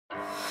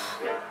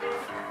Whoa.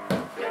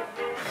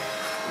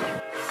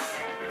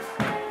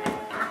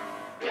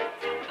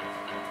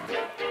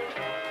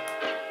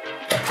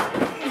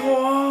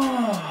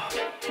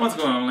 What's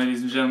going on,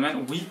 ladies and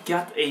gentlemen? We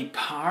got a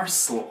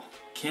parcel.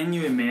 Can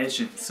you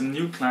imagine? Some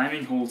new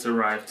climbing holds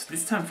arrived.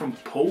 This time from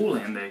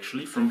Poland,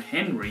 actually, from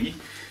Henry.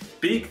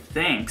 Big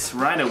thanks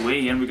right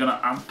away, and we're gonna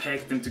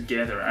unpack them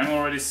together. I'm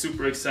already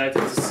super excited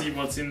to see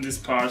what's in this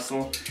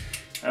parcel.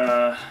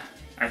 I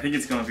think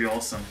it's gonna be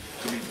awesome,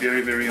 to be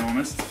very, very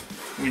honest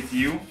with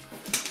you.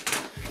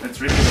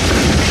 Let's rip it.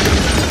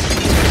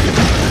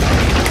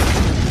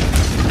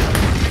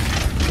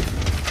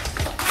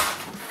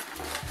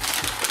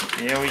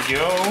 There we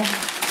go.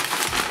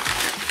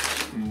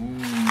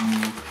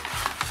 Ooh.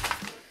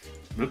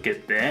 Look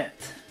at that.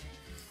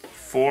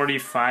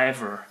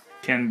 45er.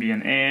 Can be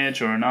an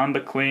edge or an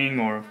undercling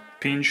or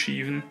pinch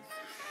even.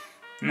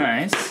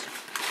 Nice.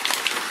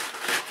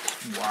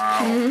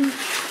 Wow.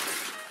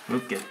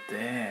 Look at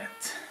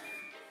that.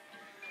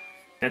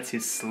 That's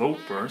his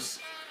slopers.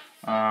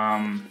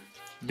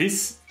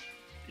 This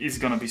is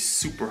gonna be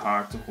super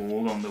hard to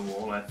hold on the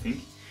wall, I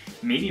think.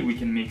 Maybe we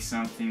can make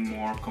something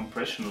more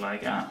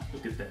compression-like. Ah,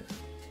 look at that.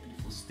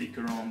 Beautiful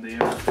sticker on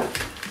there.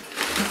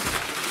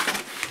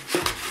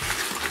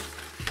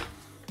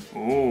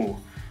 Oh,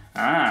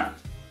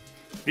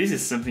 this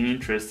is something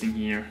interesting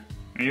here.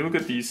 When you look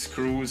at these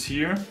screws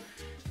here,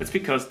 that's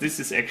because this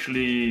is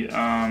actually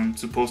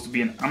supposed to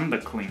be an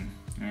undercling.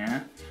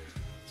 Yeah.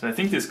 So I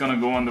think this is gonna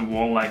go on the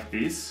wall like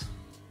this,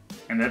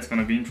 and that's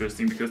gonna be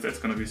interesting because that's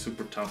gonna be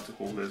super tough to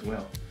hold as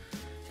well.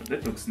 But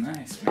that looks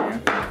nice,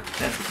 man. That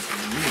looks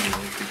really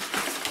good.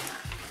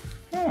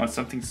 Oh,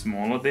 something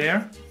smaller there.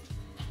 A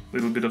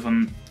little bit of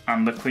an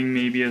undercling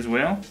maybe as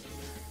well.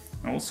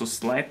 Also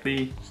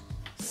slightly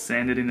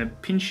sanded in a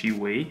pinchy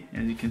way,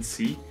 as you can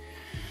see.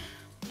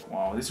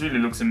 Wow, this really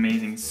looks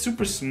amazing. It's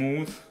super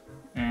smooth,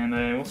 and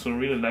I also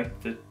really like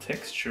the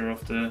texture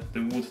of the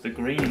wood, the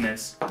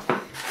graininess.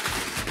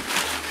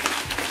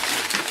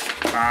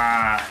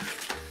 Ah,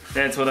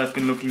 that's what I've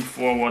been looking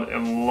forward a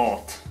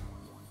lot.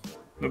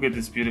 Look at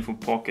this beautiful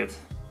pocket.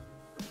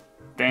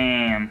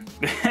 Damn,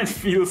 that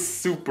feels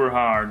super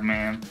hard,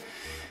 man.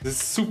 It's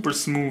super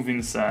smooth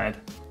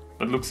inside,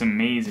 but looks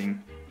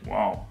amazing.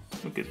 Wow,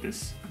 look at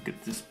this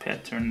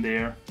pattern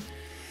there.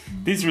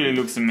 This really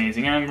looks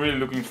amazing. I'm really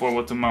looking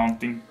forward to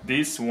mounting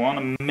this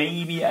one.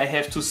 Maybe I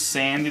have to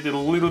sand it a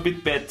little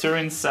bit better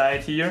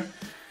inside here.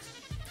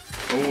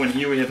 Oh, and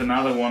here we have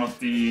another one of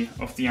the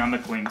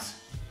underclings.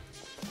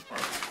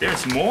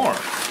 There's more.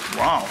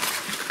 Wow.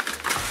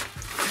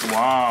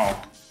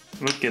 Wow.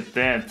 Look at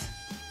that.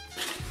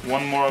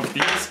 One more of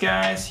these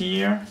guys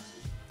here.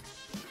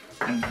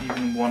 And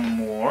even one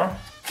more.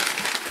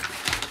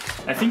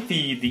 I think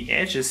the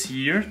edges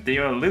here, they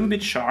are a little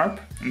bit sharp.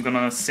 I'm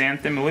gonna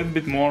sand them a little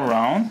bit more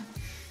around,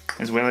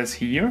 as well as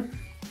here.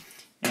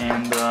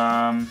 And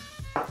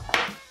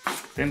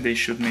then they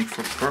should make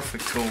for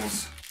perfect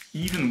holes.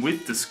 Even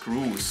with the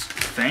screws.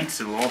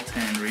 Thanks a lot,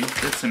 Henry.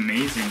 That's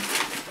amazing.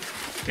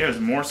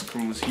 There's more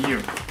screws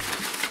here.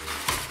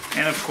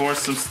 And of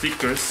course some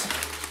stickers.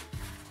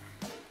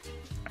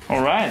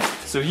 Alright,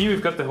 so here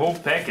we've got the whole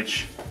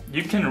package.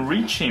 You can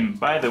reach him,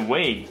 by the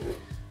way,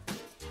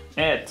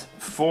 at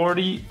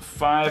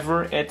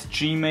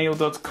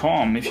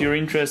 45er@gmail.com if you're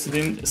interested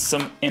in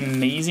some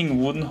amazing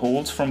wooden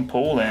holds from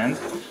Poland.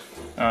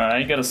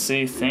 I gotta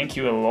say thank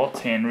you a lot,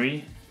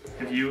 Henry.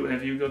 Have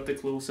you got the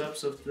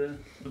close-ups of the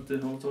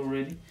holds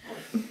already?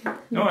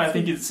 No, I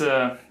think it's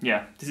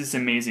yeah, this is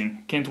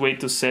amazing. Can't wait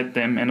to set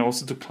them and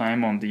also to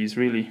climb on these,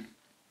 really.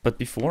 But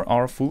before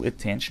our full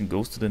attention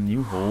goes to the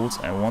new holds,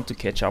 I want to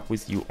catch up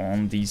with you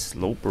on the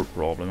sloper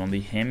problem, on the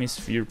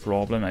hemisphere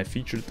problem. I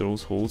featured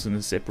those holds in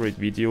a separate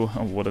video.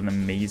 What an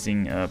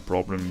amazing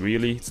problem,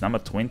 really. It's number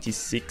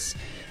 26.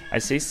 I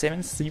say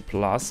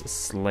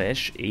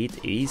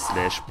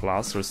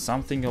 7C+/8A/+ or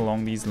something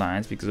along these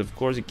lines, because of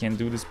course you can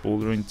do this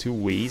boulder in two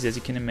ways. As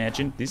you can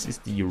imagine, this is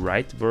the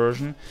right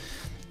version.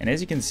 And as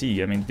you can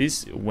see, I mean,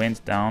 this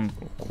went down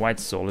quite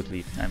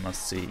solidly, I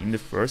must say, in the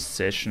first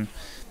session.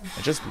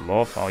 I just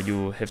love how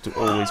you have to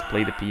always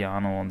play the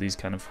piano on these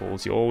kind of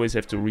holes. You always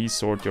have to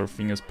resort your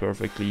fingers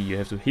perfectly, you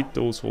have to hit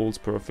those holes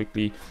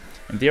perfectly,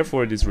 and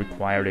therefore it is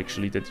required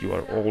actually that you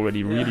are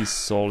already really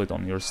solid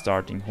on your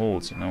starting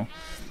holes, you know.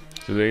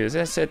 So as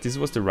I said, this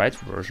was the right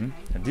version,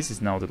 and this is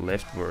now the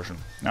left version.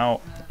 Now,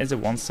 as a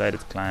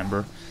one-sided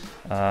climber,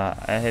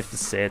 I have the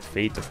sad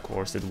fate, of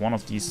course, that one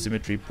of these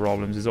symmetry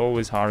problems is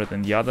always harder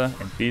than the other,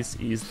 and this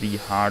is the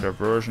harder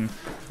version.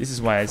 This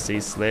is why I say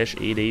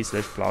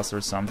 /8A/+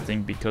 or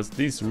something, because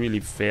this really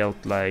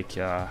felt like,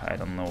 I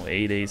don't know,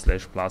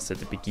 8A/+ at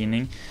the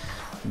beginning.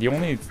 The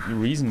only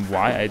reason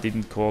why I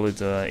didn't call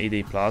it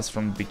 8A+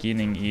 from the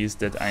beginning is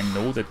that I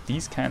know that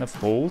these kind of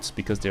holds,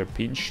 because they're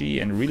pinchy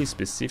and really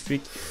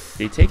specific,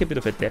 they take a bit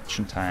of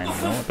adaptation time,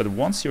 you know? But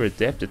once you're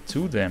adapted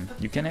to them,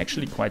 you can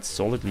actually quite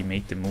solidly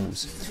make the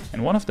moves.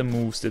 And one of the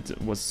moves that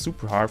was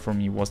super hard for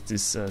me was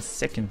this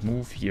second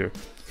move here.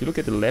 If you look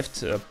at the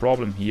left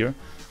problem here,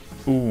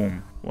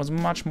 boom. Was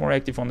much more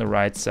active on the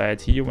right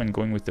side here when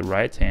going with the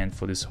right hand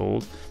for this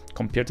hold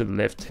compared to the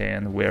left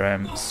hand, where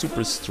I'm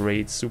super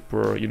straight,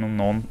 super, you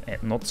know,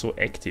 not so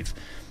active.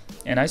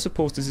 And I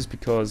suppose this is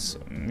because,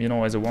 you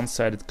know, as a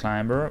one-sided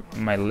climber,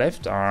 my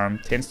left arm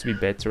tends to be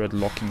better at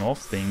locking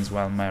off things,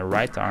 while my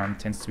right arm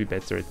tends to be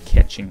better at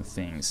catching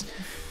things.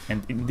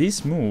 And in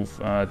this move,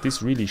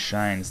 this really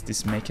shines,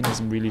 this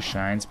mechanism really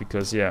shines,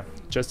 because yeah,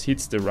 just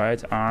hits the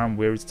right arm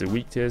where it's the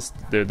weakest,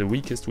 the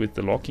weakest with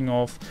the locking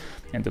off,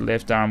 and the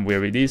left arm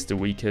where it is the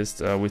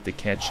weakest with the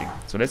catching.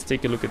 So let's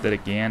take a look at that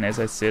again. As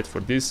I said, for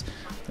this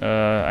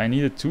I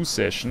needed 2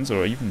 sessions,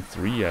 or even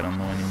 3, I don't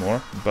know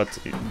anymore, but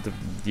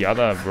the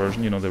other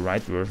version, you know, the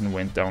right version,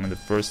 went down in the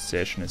first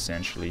session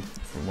essentially,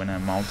 for when I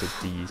mounted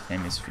the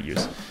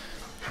Hemispheres.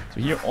 So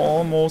here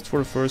almost for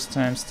the first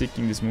time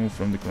sticking this move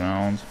from the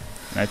ground.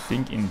 And I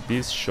think in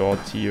this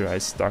shot here I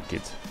stuck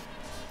it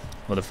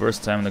for the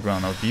first time on the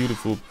ground. Now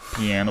beautiful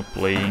piano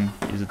playing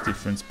is a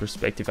different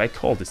perspective. I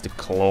call this the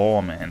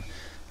claw, man.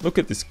 Look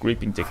at this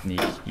gripping technique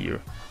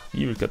here.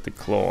 Here we've got the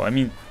claw. I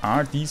mean,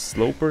 are these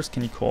slopers?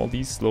 Can you call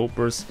these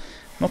slopers?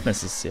 Not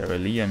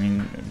necessarily. I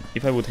mean,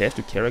 if I would have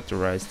to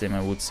characterize them,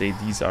 I would say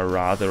these are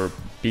rather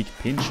big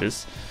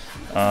pinches.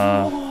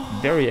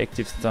 Very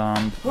active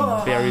thumb,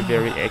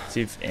 very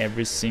active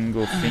every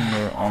single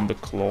finger on the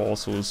claw,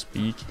 so to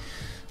speak.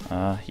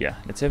 Yeah,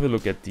 let's have a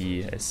look at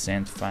the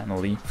ascent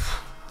finally.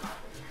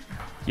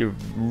 Here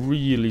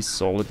really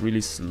solid,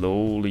 really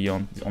slowly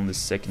on the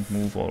second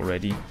move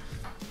already.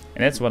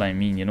 And that's what I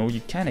mean, you know,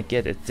 you kind of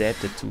get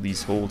adapted to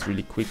these holds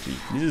really quickly.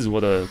 This is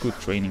what a good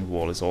training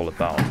wall is all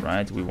about,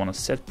 right? We want to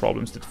set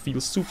problems that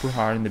feel super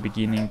hard in the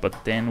beginning,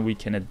 but then we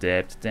can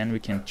adapt, then we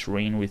can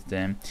train with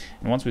them.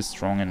 And once we're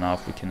strong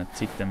enough, we can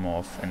tick them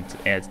off and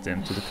add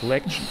them to the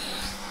collection.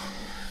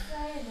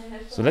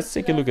 So let's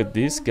take a look at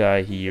this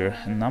guy here,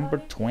 number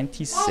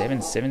 27,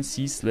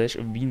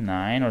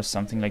 7C/V9 or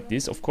something like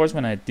this. Of course,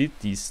 when I did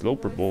the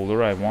sloper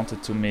boulder, I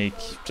wanted to make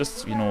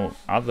just, you know,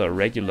 other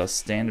regular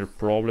standard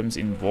problems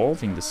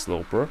involving the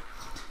sloper,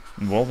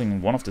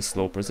 involving one of the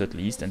slopers at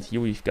least. And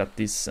here we've got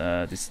this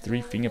this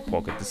 3-finger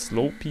pocket, the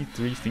slopey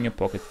 3-finger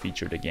pocket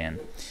featured again.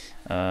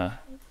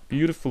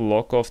 Beautiful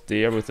lock off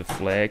there with a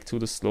flag to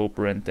the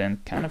sloper, and then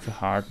kind of a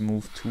hard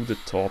move to the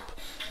top.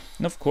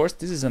 And of course,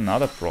 this is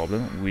another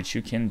problem which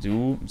you can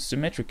do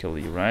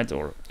symmetrically, right?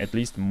 Or at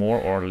least more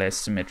or less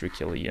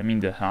symmetrically. I mean,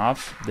 the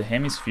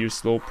hemisphere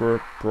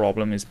sloper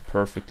problem is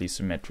perfectly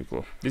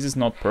symmetrical. This is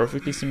not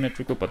perfectly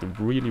symmetrical, but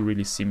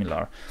really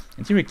similar.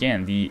 And here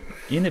again, the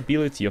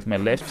inability of my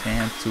left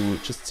hand to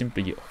just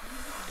simply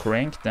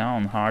crank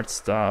down hard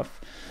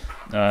stuff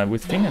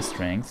with finger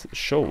strength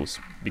shows,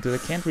 because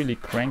I can't really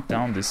crank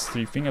down this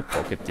 3-finger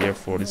pocket there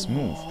for this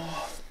move.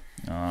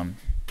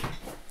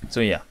 So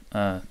yeah,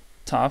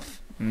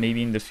 tough,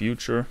 maybe in the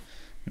future.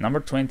 Number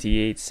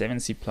 28,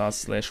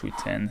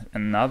 7C+/V10,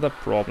 another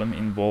problem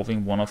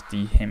involving one of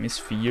the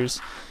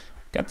hemispheres.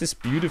 Got this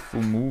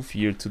beautiful move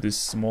here to this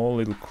small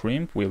little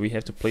crimp where we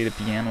have to play the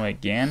piano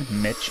again,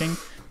 matching,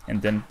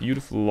 and then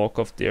beautiful lock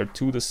off there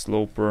to the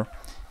sloper,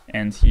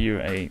 and here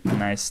a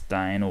nice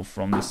dyno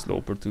from the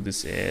sloper to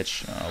this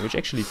edge, which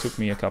actually took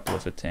me a couple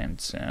of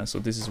attempts, so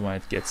this is why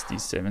it gets the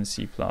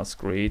 7C+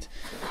 grade.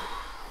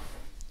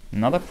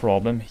 Another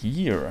problem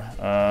here,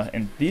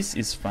 and this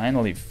is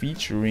finally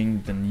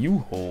featuring the new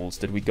holes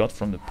that we got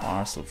from the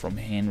parcel from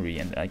Henry,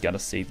 and I gotta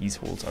say, these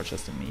holes are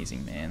just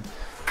amazing, man.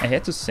 I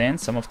had to sand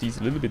some of these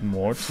a little bit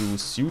more to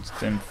suit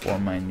them for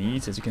my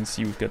needs. As you can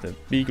see, we've got a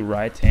big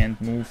right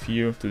hand move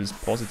here to this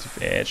positive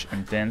edge,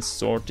 and then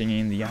sorting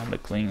in the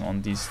undercling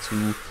on these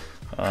 2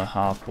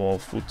 half ball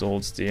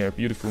footholds there.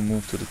 Beautiful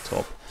move to the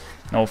top.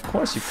 Now of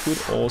course you could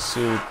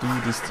also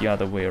do this the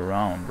other way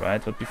around,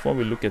 right? But before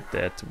we look at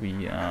that,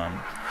 we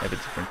have a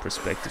different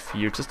perspective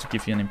here, just to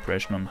give you an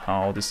impression on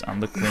how this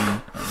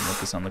undercling and what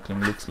this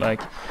undercling looks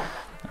like.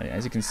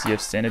 As you can see,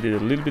 I've sanded it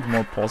a little bit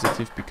more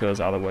positive,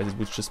 because otherwise it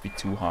would just be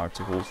too hard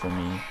to hold for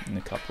me in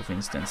a couple of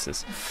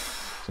instances.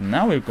 So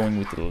now we're going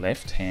with the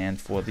left hand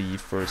for the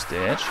first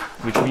edge,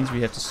 which means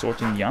we have to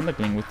sort in the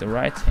undercling with the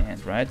right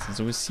hand, right?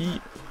 So we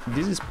see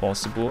this is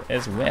possible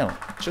as well.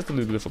 Just a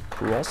little bit of a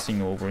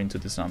crossing over into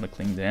this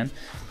undercling then.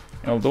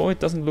 And although it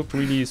doesn't look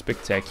really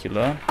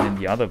spectacular than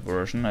the other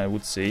version, I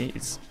would say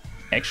it's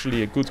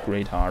actually a good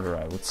grade harder,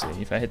 I would say.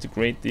 If I had to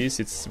grade this,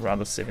 it's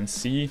rather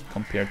 7C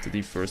compared to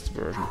the first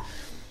version.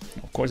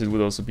 Of course, it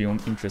would also be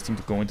interesting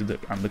to go into the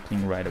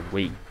undercling right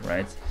away,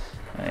 right?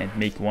 And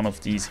make one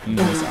of these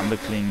heinous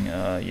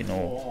undercling, you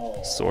know,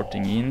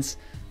 sorting ins.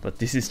 But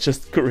this is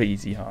just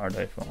crazy hard,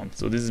 I found.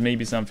 So this is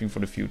maybe something for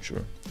the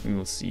future. We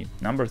will see.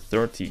 Number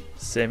 30,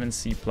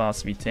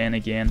 7C+V10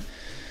 again.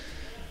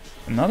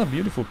 Another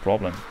beautiful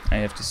problem, I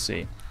have to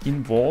say,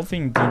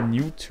 involving the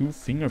new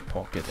 2-finger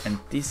pocket, and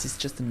this is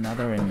just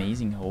another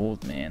amazing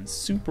hold, man.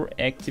 Super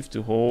active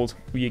to hold.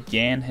 We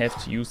again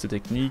have to use the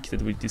technique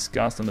that we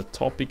discussed on the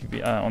topic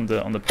on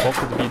the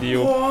pocket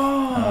video.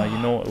 You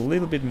know, a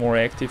little bit more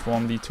active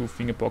on the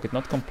 2-finger pocket,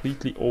 not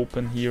completely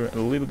open here, a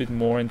little bit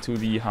more into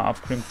the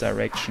half crimp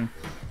direction.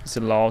 This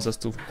allows us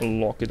to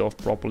lock it off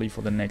properly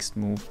for the next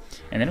move.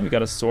 And then we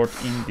gotta sort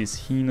in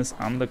this heinous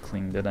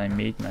undercling that I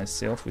made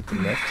myself with the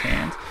left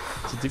hand.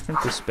 It's a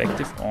different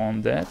perspective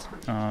on that,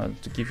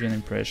 to give you an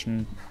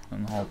impression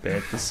on how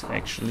bad this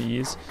actually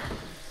is.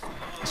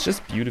 It's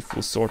just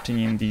beautiful sorting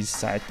in these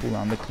side pull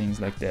underclings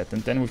like that.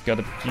 And then we've got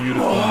a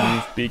beautiful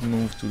move, big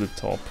move to the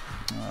top,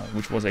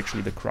 which was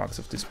actually the crux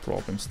of this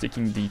problem,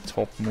 sticking the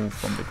top move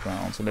from the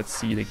ground. So let's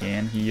see it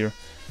again here.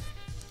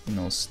 You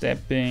know,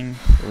 stepping,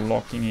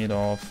 locking it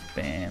off,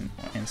 bam,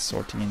 and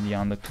sorting in the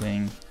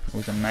undercling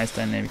with a nice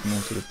dynamic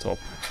move to the top.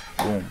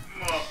 Boom.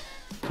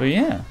 So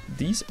yeah,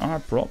 these are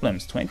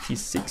problems.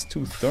 26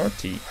 to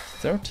 30.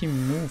 30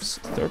 moves,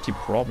 30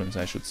 problems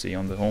I should say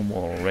on the home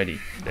wall already.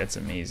 That's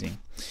amazing.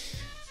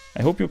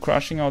 I hope you're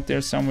crushing out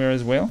there somewhere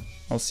as well.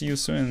 I'll see you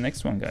soon in the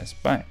next one, guys.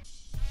 Bye.